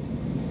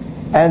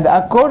and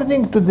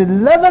according to the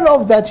level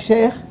of that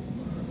sheikh,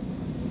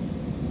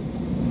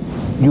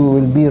 you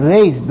will be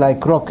raised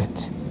like rocket.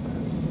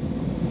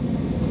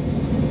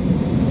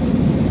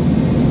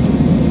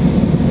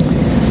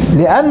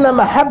 لأن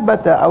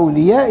محبة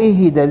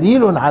أوليائه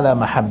دليل على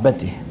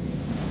محبته.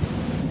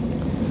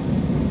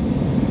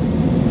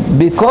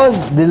 Because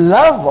the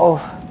love of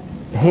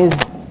his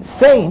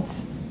saints,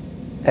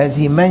 as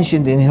he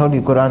mentioned in Holy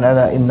Quran,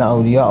 ألا إن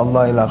أولياء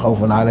الله لا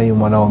خوف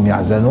عليهم ولا هم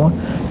يحزنون,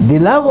 the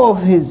love of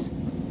his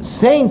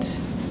saints,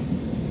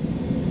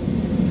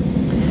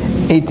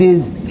 it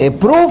is a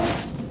proof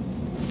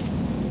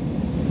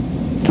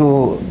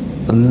to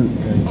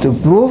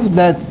prove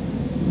that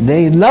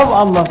they love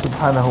Allah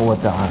subhanahu wa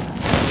ta'ala.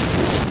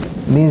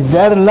 Means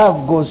their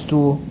love goes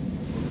to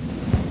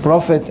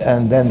Prophet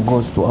and then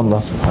goes to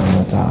Allah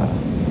subhanahu wa ta'ala.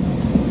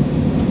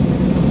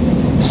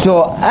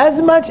 So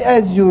as much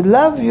as you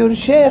love your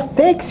sheikh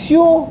takes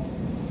you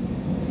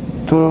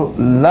to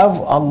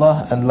love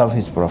Allah and love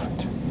his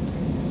Prophet.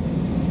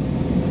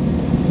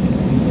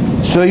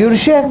 So your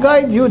sheikh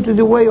guide you to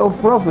the way of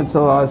Prophet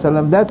sallallahu alaihi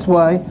wasallam. That's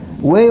why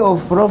way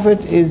of Prophet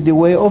is the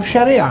way of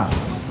Sharia.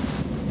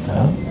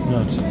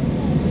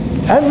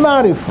 And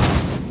Ma'rifah.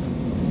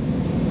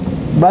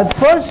 But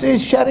first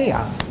is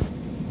Sharia.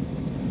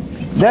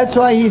 That's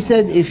why he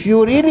said, if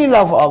you really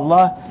love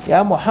Allah,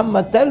 Ya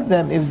Muhammad, tell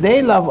them if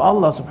they love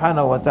Allah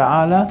subhanahu wa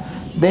ta'ala,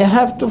 they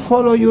have to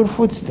follow your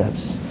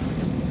footsteps.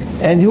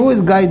 And who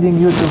is guiding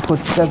you to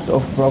footsteps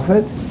of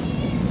Prophet?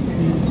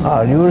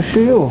 Your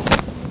shuyukh.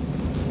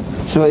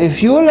 So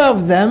if you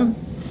love them,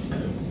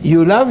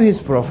 you love his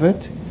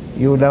Prophet,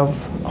 you love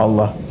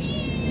Allah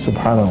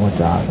subhanahu wa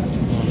ta'ala.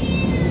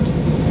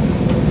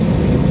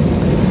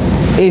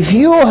 If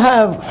you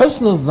have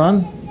husnul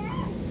dhan,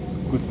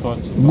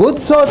 good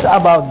thoughts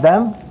about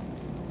them,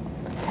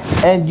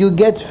 and you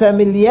get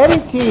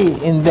familiarity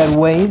in their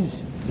ways,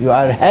 you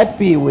are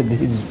happy with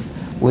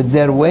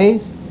their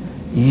ways,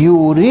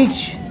 you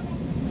reach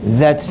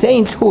that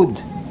sainthood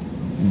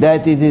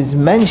that it is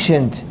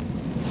mentioned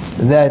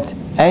that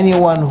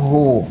anyone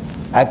who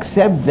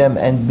accepts them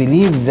and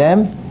believes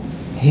them,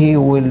 he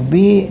will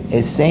be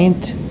a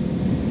saint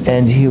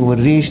and he will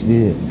reach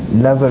the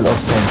level of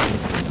sainthood.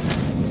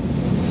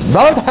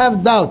 Don't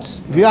have doubts.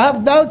 If you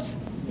have doubts,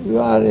 you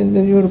are in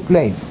your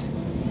place.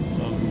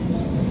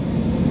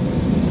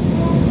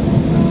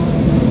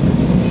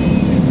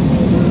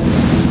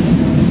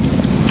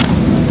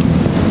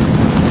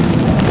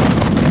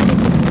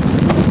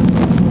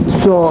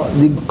 So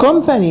the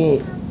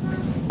company,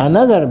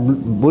 another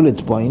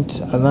bullet point,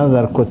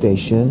 another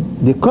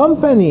quotation, the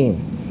company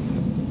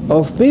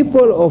of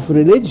people of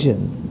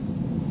religion,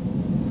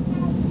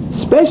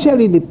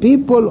 especially the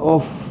people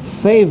of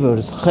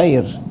favors,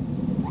 khair,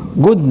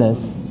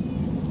 goodness,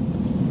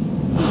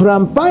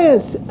 from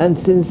pious and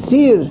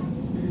sincere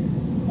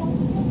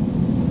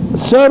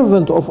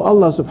servant of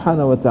Allah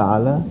subhanahu wa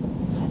ta'ala,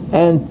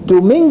 and to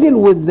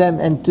mingle with them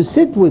and to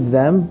sit with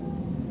them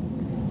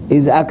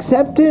is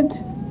accepted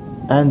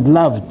and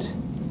loved.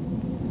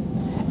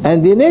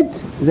 And in it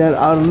there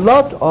are a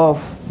lot of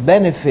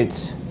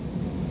benefits,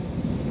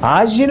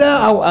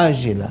 ajila or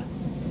ajila,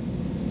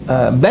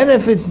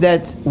 benefits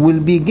that will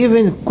be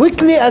given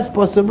quickly as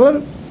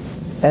possible,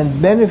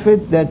 and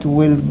benefit that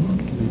will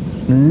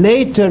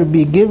later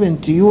be given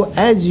to you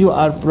as you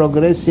are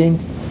progressing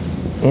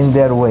in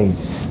their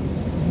ways.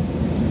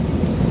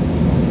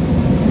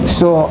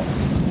 So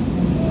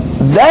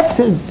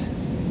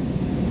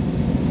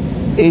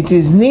it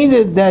is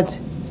needed that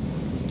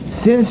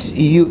since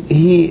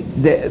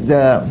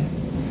the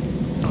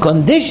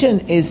condition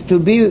is to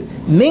be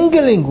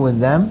mingling with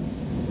them,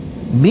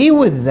 be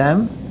with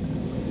them,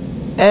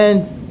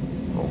 and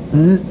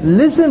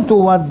listen to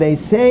what they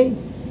say,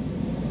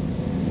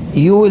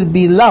 you will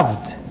be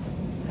loved.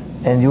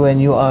 And when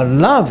you are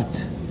loved,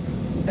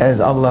 as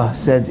Allah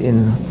said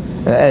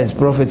as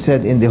Prophet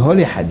said in the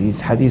holy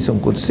hadith, Hadithun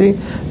Qudsi,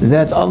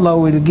 that Allah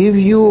will give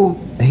you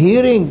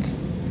hearing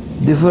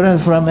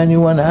different from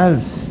anyone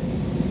else.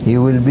 He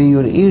will be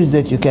your ears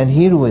that you can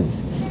hear with.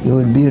 He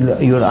will be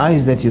your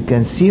eyes that you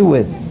can see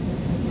with.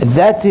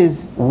 That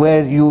is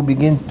where you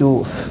begin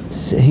to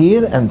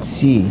hear and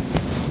see.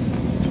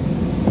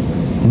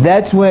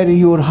 That's where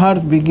your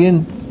heart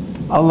begin.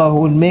 Allah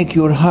will make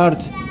your heart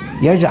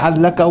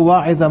يجعل لك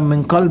واعظا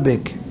من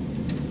قلبك,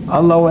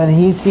 Allah, when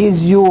He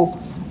sees you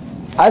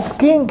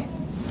asking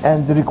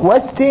and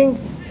requesting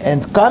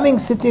and coming,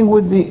 sitting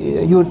with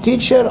your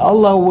teacher,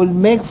 Allah will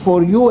make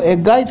for you a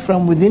guide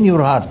from within your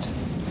heart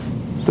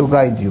to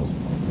guide you.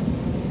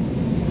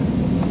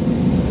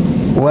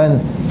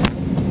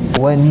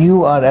 When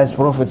you are as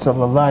Prophet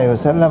sallallahu alaihi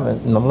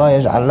wasallam, إن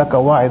الله يجعل لك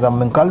واعظا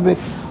من قلبك,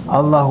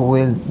 Allah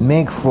will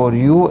make for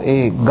you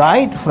a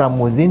guide from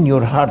within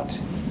your heart.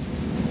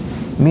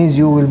 Means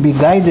you will be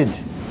guided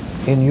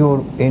in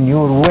your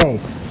way.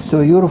 So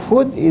your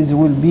food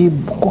will be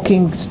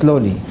cooking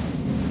slowly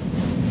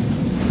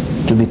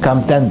to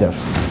become tender.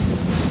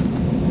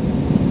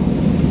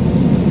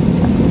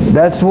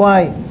 That's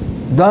why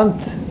don't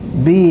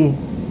be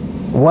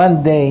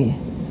one day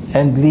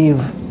and leave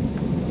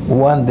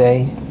one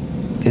day.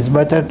 It's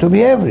better to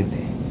be every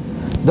day.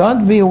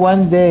 Don't be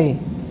one day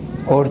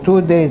or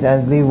 2 days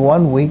and leave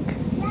 1 week.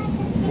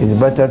 It's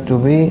better to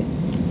be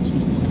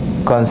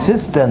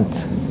consistent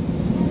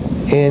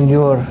in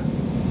your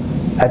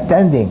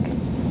attending.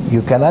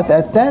 You cannot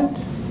attend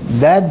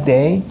that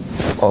day,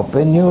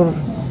 open your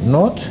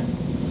note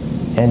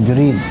and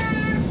read.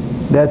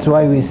 That's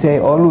why we say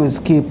always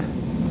keep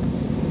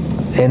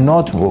a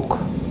notebook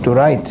to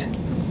write,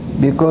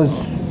 because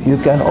you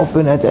can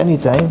open at any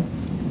time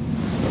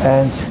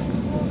and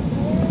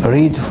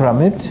read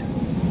from it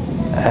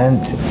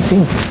and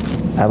think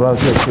about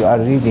what you are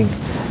reading.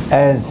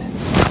 As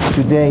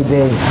today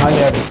they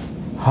hire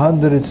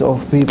hundreds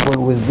of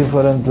people with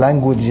different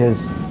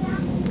languages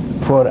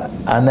for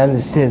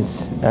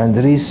analysis and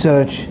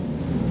research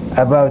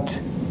about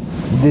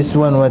this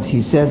one what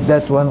he said,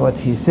 that one what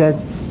he said,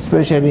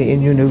 especially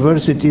in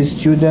university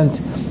student,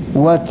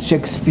 what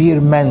Shakespeare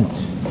meant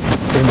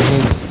in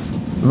his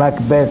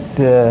Macbeth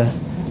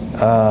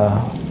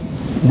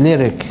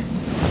lyric,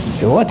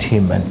 what he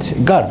meant,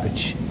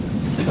 garbage,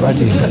 what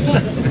he meant,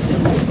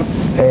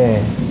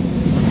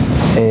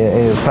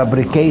 a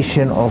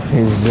fabrication of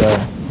his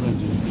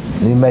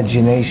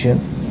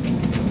imagination.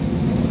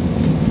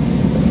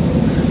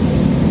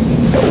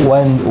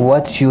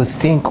 What you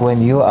think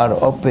when you are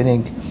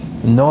opening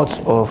notes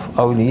of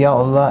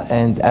awliyaullah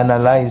and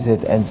analyze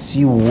it and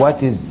see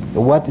what is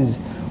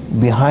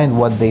behind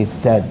what they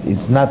said.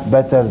 It's not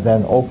better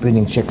than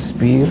opening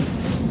Shakespeare.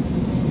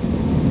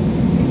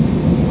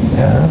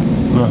 Yeah.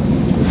 No.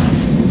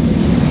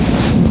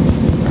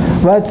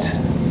 But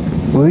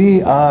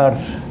we are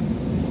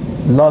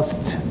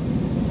lost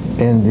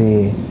in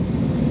the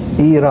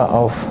era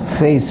of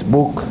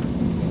Facebook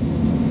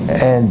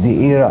and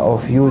the era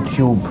of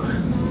YouTube.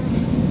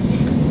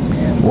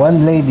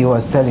 One lady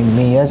was telling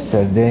me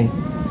yesterday,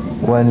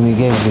 when we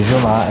gave the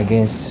Jum'ah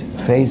against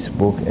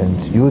Facebook and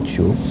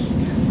YouTube,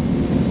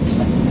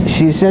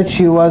 she said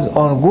she was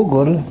on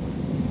Google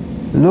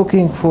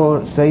looking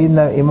for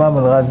Sayyidina Imam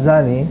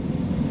al-Ghazali,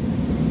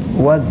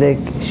 what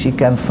she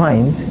can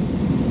find,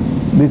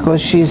 because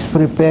she's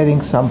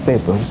preparing some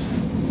papers.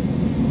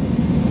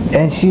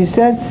 And she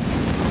said,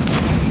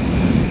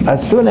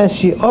 as soon as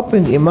she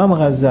opened Imam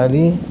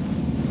Ghazali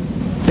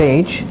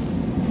page,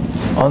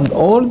 on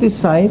all the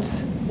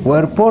sites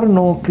were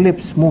porno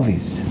clips,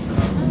 movies.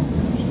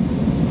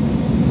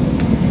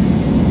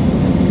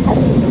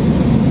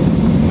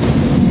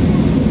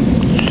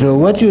 So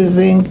what do you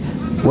think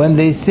when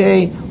they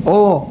say,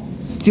 oh,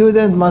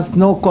 student must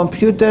know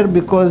computer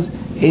because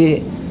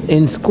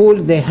in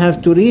school they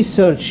have to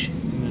research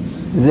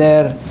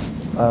their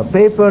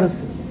papers,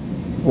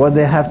 what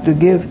they have to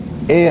give?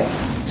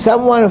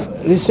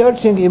 Someone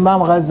researching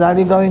Imam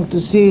Ghazali going to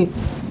see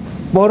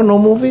porno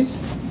movies?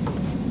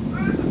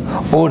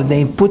 Or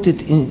they put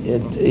it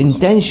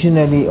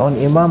intentionally on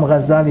Imam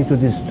Ghazali to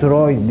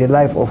destroy the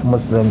life of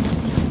Muslims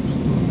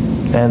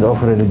and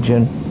of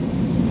religion,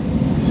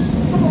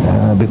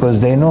 because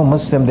they know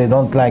Muslims, they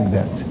don't like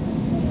that.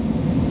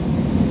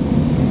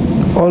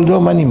 Although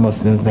many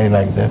Muslims, they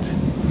like that.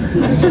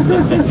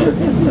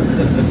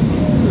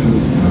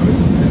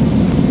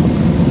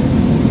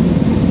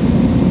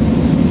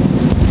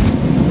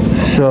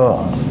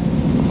 So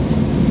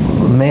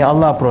may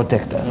Allah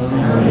protect us.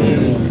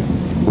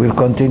 We'll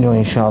continue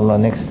inshallah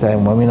next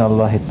time. ومن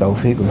الله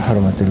التوفيق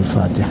بحرمة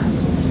الفاتحة.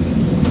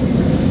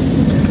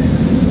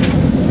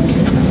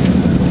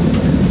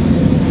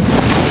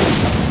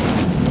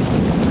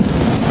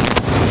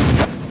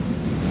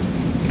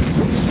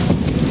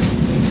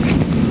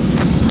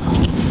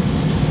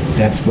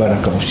 That's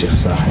Barakah of Sheikh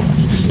Sahib.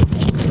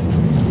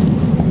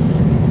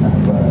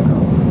 Barakah.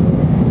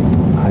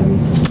 Ali.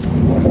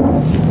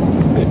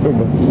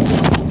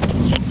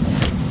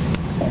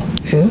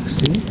 Yeah,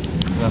 see?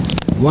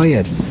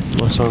 Wires.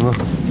 MashaAllah.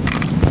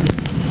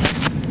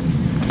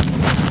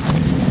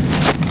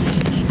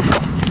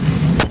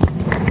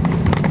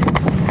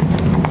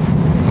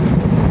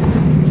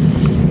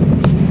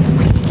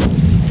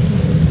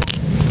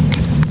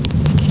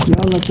 Ya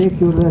Allah, take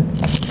your rest.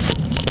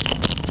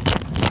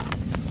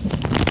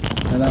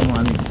 Assalamu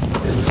alaikum.